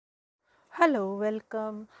Hello,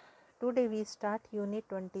 welcome. Today we start Unit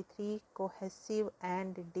 23 Cohesive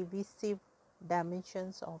and Divisive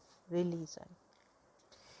Dimensions of Religion.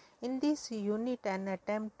 In this unit, an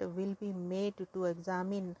attempt will be made to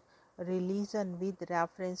examine religion with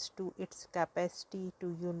reference to its capacity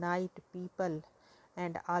to unite people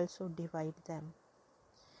and also divide them.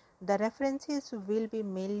 The references will be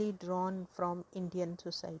mainly drawn from Indian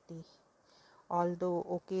society, although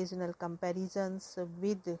occasional comparisons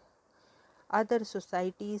with other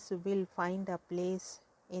societies will find a place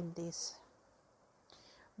in this.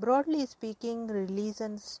 Broadly speaking,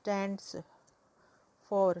 religion stands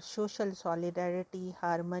for social solidarity,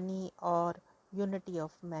 harmony, or unity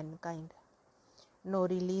of mankind. No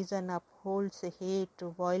religion upholds hate,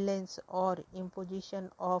 violence, or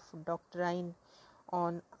imposition of doctrine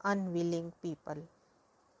on unwilling people.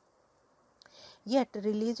 Yet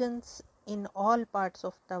religions in all parts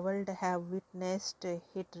of the world have witnessed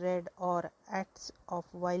hatred or acts of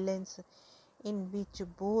violence in which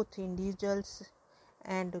both individuals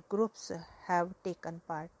and groups have taken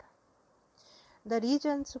part. The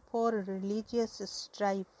reasons for religious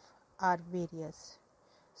strife are various.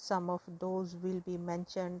 Some of those will be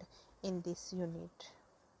mentioned in this unit.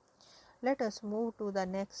 Let us move to the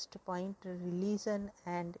next point, religion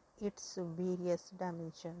and its various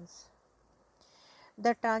dimensions.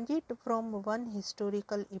 The transit from one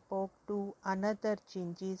historical epoch to another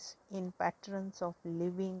changes in patterns of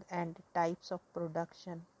living and types of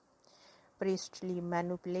production. Priestly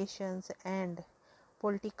manipulations and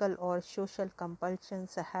political or social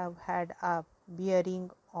compulsions have had a bearing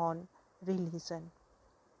on religion.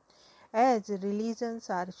 As religions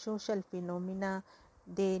are social phenomena,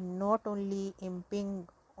 they not only impinge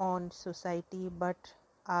on society but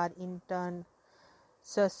are in turn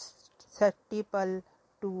susceptible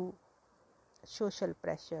to social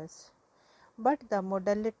pressures. But the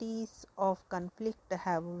modalities of conflict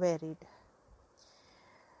have varied.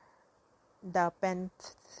 The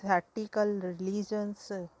pantheistical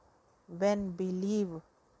religions, when believe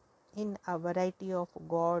in a variety of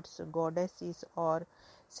gods, goddesses, or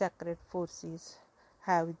sacred forces,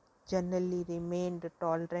 have generally remained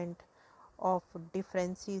tolerant of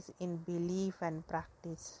differences in belief and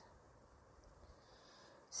practice.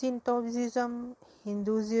 Shintoism,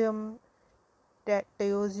 Hinduism,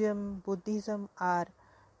 Taoism, Buddhism are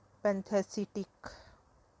pantheistic.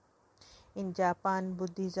 In Japan,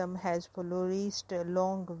 Buddhism has flourished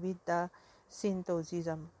along with the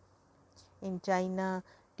Shintoism. In China,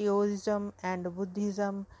 Taoism and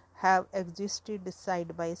Buddhism have existed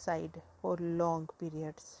side by side for long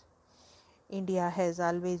periods. India has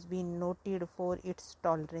always been noted for its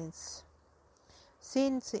tolerance.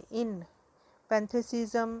 Since in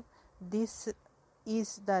pantheism, this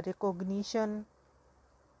is the recognition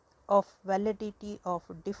of validity of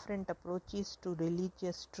different approaches to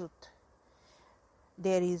religious truth.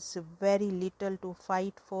 There is very little to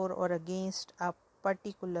fight for or against a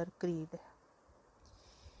particular creed.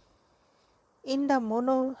 In the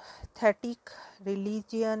monotheistic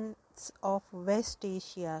religions of West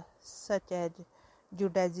Asia, such as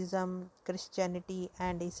Judaism, Christianity,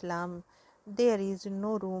 and Islam, there is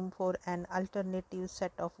no room for an alternative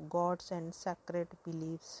set of gods and sacred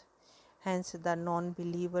beliefs. Hence, the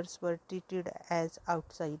non-believers were treated as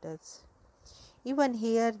outsiders. Even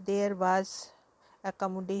here, there was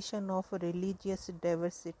accommodation of religious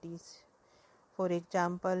diversities. For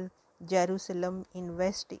example, Jerusalem in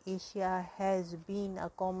West Asia has been a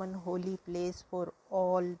common holy place for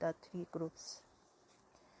all the three groups.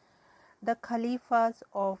 The Khalifas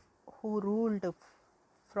who ruled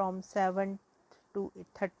from 7th to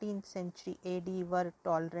 13th century AD were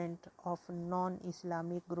tolerant of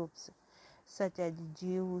non-Islamic groups such as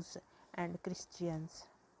Jews and Christians.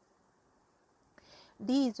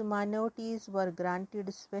 These minorities were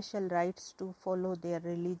granted special rights to follow their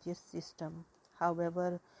religious system.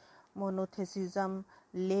 However, monotheism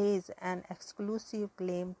lays an exclusive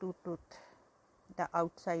claim to truth. The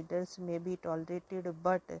outsiders may be tolerated,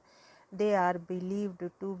 but they are believed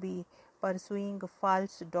to be pursuing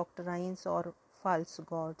false doctrines or false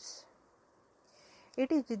gods.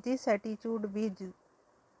 It is this attitude which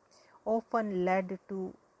often led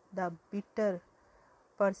to the bitter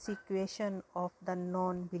persecution of the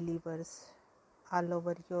non-believers. All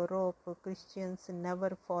over Europe, Christians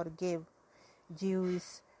never forgave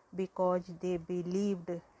Jews because they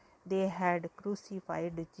believed they had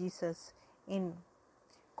crucified Jesus in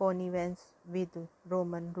connivance with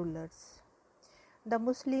Roman rulers. The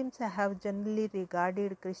Muslims have generally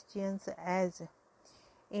regarded Christians as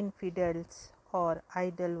infidels or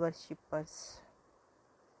idol worshippers.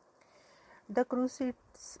 The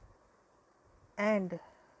Crusades and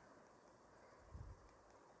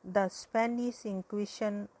The Spanish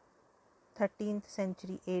Inquisition 13th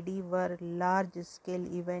century AD were large-scale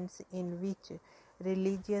events in which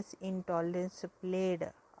religious intolerance played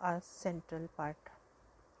a central part.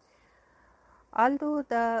 Although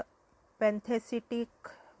the pantheistic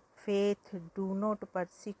faith do not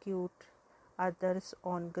persecute others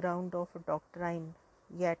on ground of doctrine,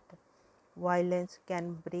 yet violence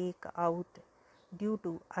can break out due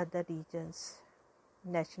to other reasons.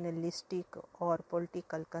 Nationalistic or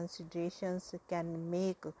political considerations can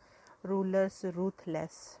make rulers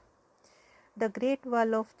ruthless. The Great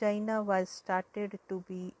Wall of China was started to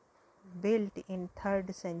be built in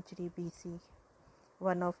 3rd century BC.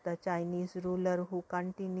 One of the Chinese rulers who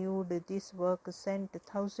continued this work sent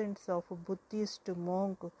thousands of Buddhist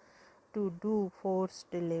monks to do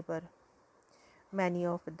forced labor. Many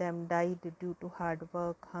of them died due to hard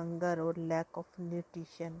work, hunger, or lack of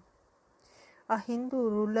nutrition. A Hindu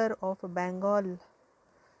ruler of Bengal,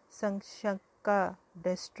 Sanshaka,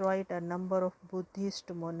 destroyed a number of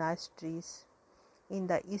Buddhist monasteries in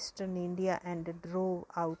the eastern India and drove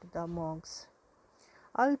out the monks.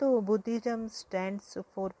 Although Buddhism stands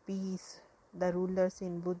for peace, the rulers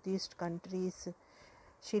in Buddhist countries,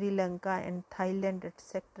 Sri Lanka and Thailand,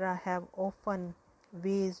 etc., have often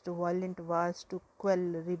waged violent wars to quell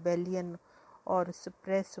rebellion or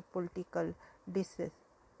suppress political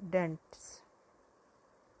dissidents.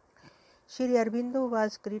 Sri Aurobindo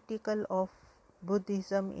was critical of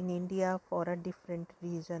Buddhism in India for a different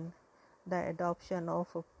reason. The adoption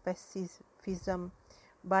of pacifism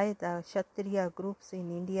by the Kshatriya groups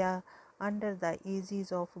in India under the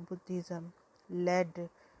aegis of Buddhism led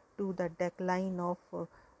to the decline of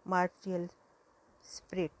martial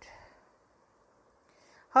spirit.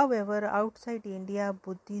 However, outside India,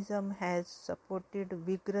 Buddhism has supported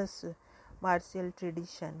vigorous martial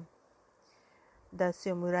tradition. The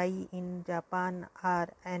samurai in Japan are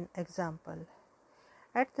an example.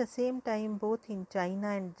 At the same time, both in China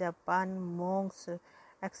and Japan, monks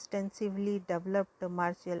extensively developed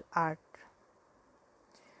martial art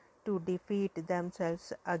to defeat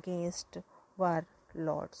themselves against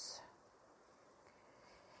warlords.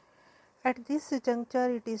 At this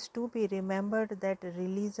juncture, it is to be remembered that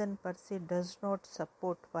religion per se does not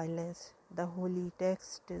support violence. The holy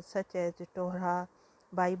texts such as Torah,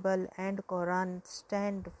 Bible and Quran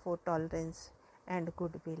stand for tolerance and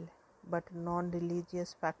goodwill, but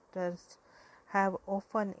non-religious factors have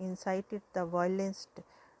often incited the violence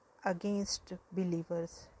against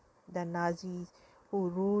believers. The Nazis who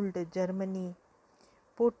ruled Germany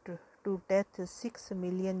put to death 6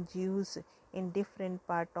 million Jews in different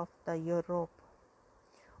parts of the Europe,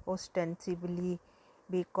 ostensibly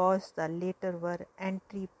because the latter were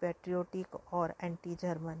anti-patriotic or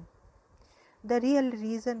anti-German. The real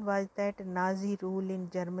reason was that Nazi rule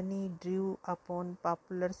in Germany drew upon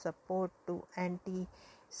popular support to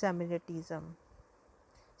anti-Semitism.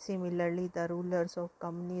 Similarly, the rulers of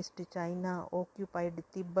Communist China occupied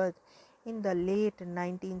Tibet in the late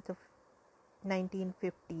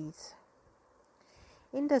 1950s.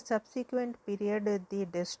 In the subsequent period, they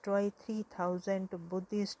destroyed 3,000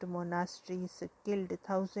 Buddhist monasteries, killed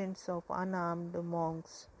thousands of unarmed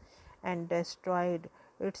monks, and destroyed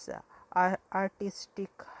its artistic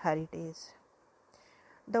heritage.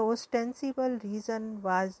 The ostensible reason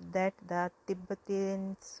was that the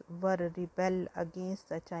Tibetans were rebel against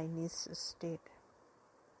the Chinese state.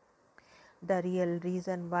 The real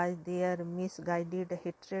reason was their misguided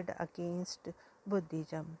hatred against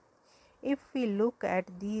Buddhism. If we look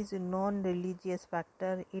at these non-religious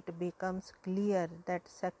factors, it becomes clear that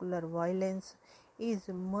secular violence is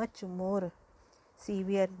much more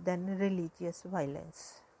severe than religious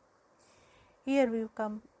violence. Here we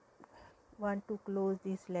want to close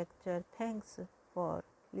this lecture. Thanks for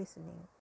listening.